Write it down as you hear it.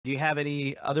Do you have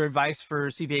any other advice for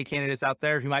CPA candidates out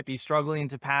there who might be struggling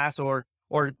to pass, or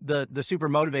the super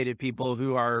motivated people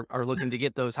who are looking to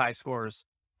get those high scores?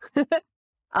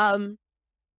 Um,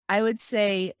 I would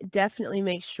say definitely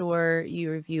make sure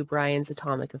you review Brian's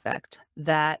atomic effect.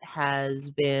 That has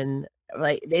been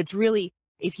like, it's really,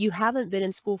 if you haven't been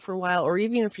in school for a while, or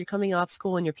even if you're coming off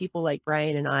school and you're people like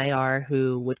Brian and I are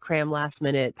who would cram last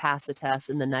minute, pass the test,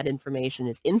 and then that information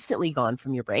is instantly gone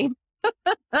from your brain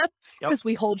Yep. because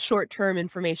we hold short-term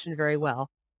information very well.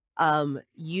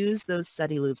 Use those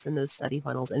study loops and those study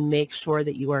funnels and make sure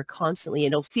that you are constantly,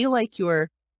 it'll feel like you're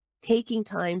taking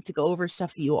time to go over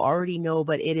stuff that you already know,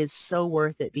 but it is so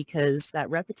worth it because that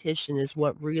repetition is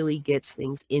what really gets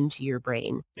things into your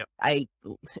brain. Yep. I,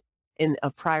 in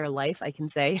a prior life, I can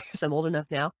say, because I'm old enough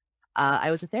now, I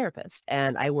was a therapist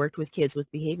and I worked with kids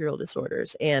with behavioral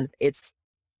disorders. And it's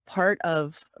part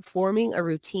of forming a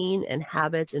routine and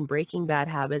habits and breaking bad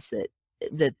habits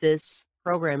that this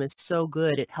program is so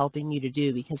good at helping you to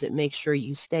do because it makes sure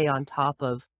you stay on top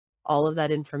of all of that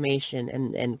information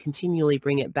and continually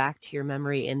bring it back to your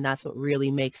memory, and that's what really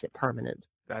makes it permanent.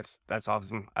 That's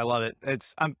awesome. I love it.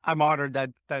 I'm honored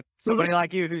that somebody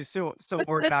like you who's so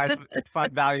organized would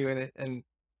find value in it, and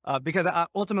because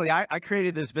ultimately I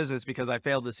created this business because I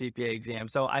failed the CPA exam.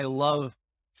 So I love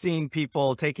seeing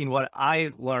people taking what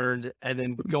I learned and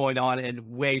then going on and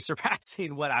way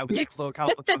surpassing what I was able to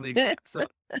accomplish from the exam. So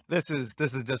this has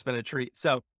just been a treat.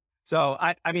 So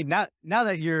I mean, now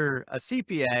that you're a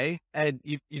CPA and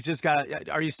you've just got,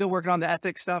 are you still working on the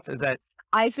ethics stuff? Is that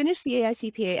I finished the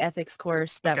AICPA ethics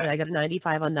course. That okay? I got a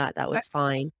 95 on that. That That, was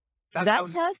fine. that That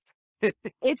was test,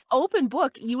 it's open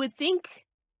book. You would think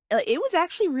it was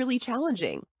actually really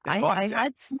challenging. it I was, yeah.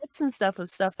 had snips and stuff of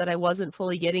stuff that I wasn't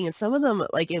fully getting, and some of them,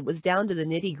 like, it was down to the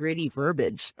nitty-gritty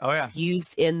verbiage Oh yeah.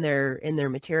 used in their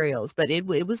materials, but it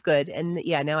was good, and,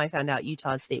 yeah, now I found out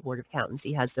Utah State Board of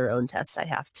Accountancy has their own test I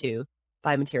have to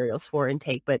buy materials for and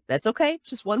take, but that's okay,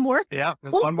 just one more Yeah.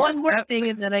 There's one more. one more Yeah, thing,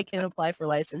 and then I can apply for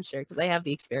licensure because I have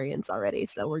the experience already,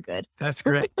 so we're good. that's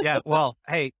great. Yeah. Well,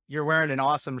 hey, you're wearing an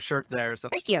awesome shirt there. So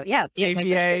Thank you, yeah, yes, I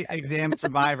appreciate CPA that. exam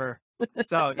survivor.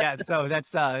 So yeah, so that's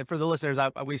for the listeners.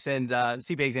 We send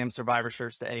CPA exam survivor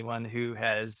shirts to anyone who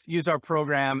has used our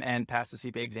program and passed the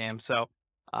CPA exam. So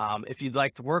if you'd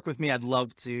like to work with me, I'd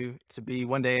love to be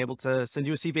one day able to send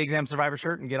you a CPA exam survivor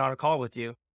shirt and get on a call with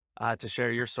you to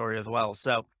share your story as well.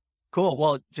 So cool.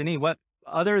 Well, Jennine, what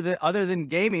other than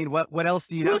gaming, what else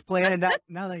do you have planned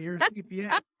now that you're a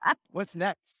CPA? What's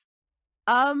next?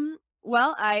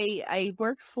 Well, I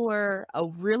work for a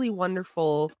really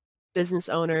wonderful business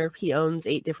owner. He owns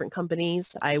 8 different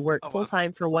companies. I work Oh full wow.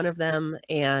 time for one of them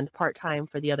and part time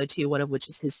for the other 2, one of which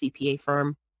is his CPA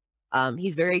firm.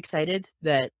 He's very excited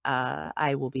that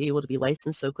I will be able to be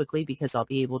licensed so quickly because I'll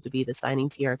be able to be the signing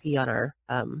TRP on our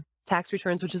tax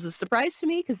returns, which is a surprise to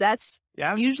me because that's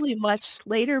Yeah. usually much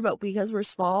later, but because we're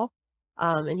small,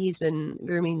 and he's been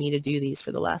grooming me to do these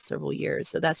for the last several years.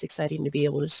 So that's exciting to be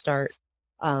able to start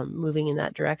moving in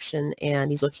that direction.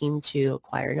 And he's looking to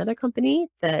acquire another company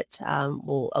that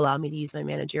will allow me to use my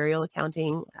managerial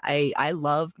accounting. I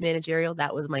love managerial.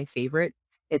 That was my favorite.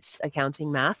 It's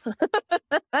accounting math.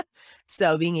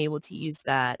 So being able to use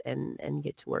that and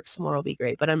get to work some more will be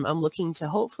great. But I'm looking to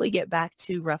hopefully get back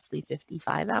to roughly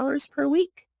 55 hours per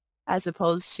week as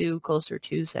opposed to closer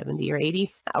to 70 or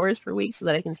 80 hours per week so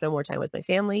that I can spend more time with my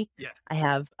family. Yeah. I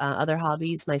have other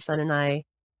hobbies. My son and I,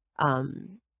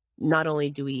 um, not only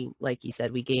do we, like you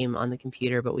said, we game on the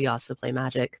computer, but we also play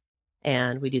Magic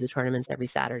and we do the tournaments every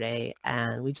Saturday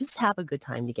and we just have a good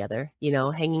time together,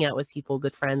 hanging out with people,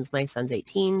 good friends. My son's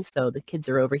 18, so the kids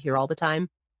are over here all the time,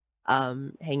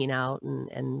 hanging out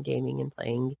and gaming and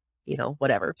playing,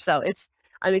 whatever. So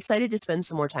I'm excited to spend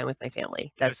some more time with my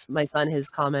family. Good. That's my son has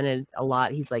commented a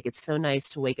lot. He's like, it's so nice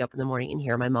to wake up in the morning and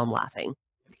hear my mom laughing.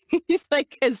 He's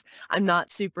like, because I'm not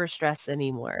super stressed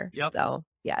anymore. Yep. So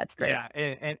yeah, it's great. Yeah,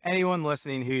 and anyone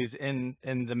listening who's in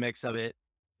the mix of it,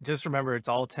 just remember it's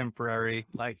all temporary.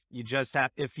 Like you just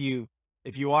have if you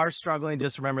are struggling,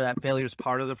 just remember that failure is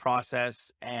part of the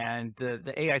process, and the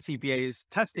AICPA is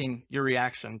testing your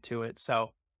reaction to it.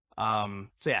 So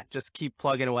yeah, just keep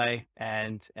plugging away,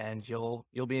 and you'll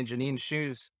be in Jannine's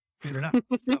shoes. Sure enough.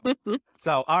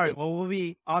 So all right, well we'll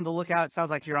be on the lookout. It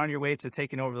sounds like you're on your way to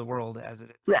taking over the world as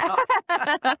it is.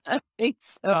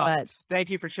 Thanks so So, much. thank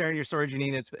you for sharing your story,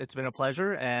 Jennine. It's been a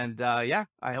pleasure, and yeah,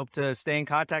 I hope to stay in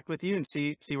contact with you and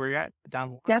see where you're at down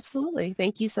the line. Absolutely.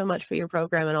 Thank you so much for your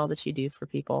program and all that you do for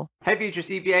people. Hey, future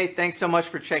CPA, thanks so much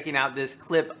for checking out this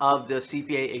clip of the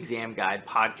CPA Exam Guide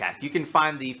podcast. You can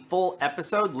find the full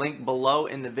episode linked below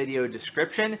in the video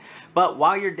description. But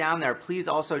while you're down there, please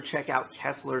also check out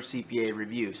Kesler's CPA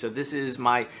Review. So this is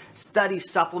my study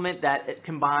supplement that it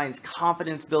combines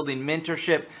confidence building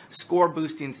mentorship, score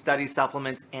boosting study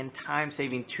supplements, and time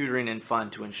saving tutoring and fun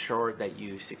to ensure that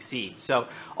you succeed. So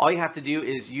all you have to do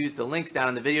is use the links down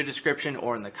in the video description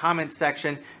or in the comments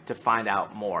section to find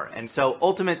out more. And so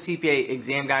Ultimate CPA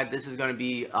Exam Guide, this is going to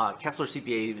be Kesler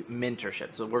CPA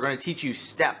mentorship. So we're going to teach you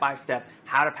step by step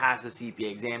how to pass a CPA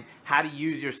exam, how to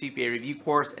use your CPA review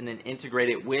course, and then integrate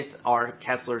it with our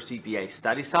Kesler CPA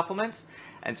study supplements.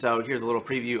 And so here's a little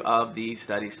preview of the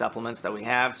study supplements that we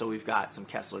have. So we've got some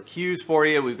Kesler cues for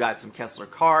you. We've got some Kesler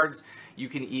cards. You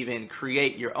can even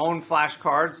create your own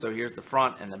flashcards. So here's the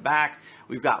front and the back.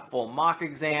 We've got full mock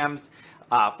exams,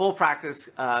 full practice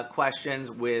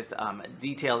questions with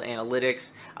detailed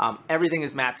analytics. Everything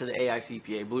is mapped to the AI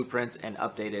CPA blueprints and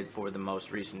updated for the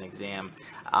most recent exam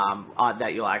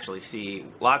that you'll actually see.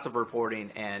 Lots of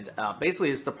reporting, and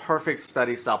basically it's the perfect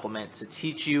study supplement to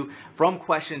teach you from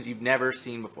questions you've never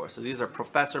seen before. So these are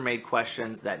professor-made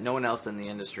questions that no one else in the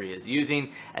industry is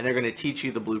using, and they're going to teach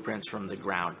you the blueprints from the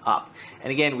ground up.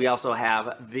 And again, we also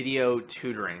have video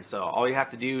tutoring. So all you have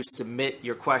to do is submit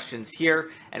your questions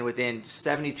here, and within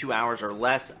 72 hours or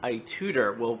less, a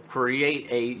tutor will create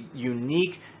a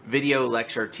unique video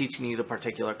lecture teaching you the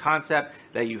particular concept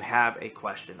that you have a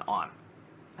question on.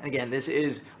 Again, this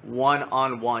is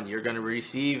one-on-one. You're going to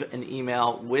receive an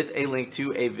email with a link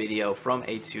to a video from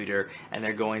a tutor, and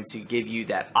they're going to give you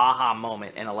that aha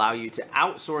moment and allow you to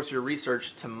outsource your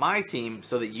research to my team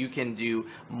so that you can do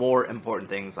more important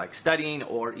things like studying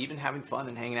or even having fun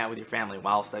and hanging out with your family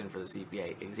while studying for the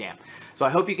CPA exam. So I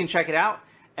hope you can check it out.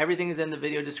 Everything is in the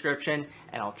video description,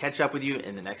 and I'll catch up with you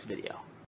in the next video.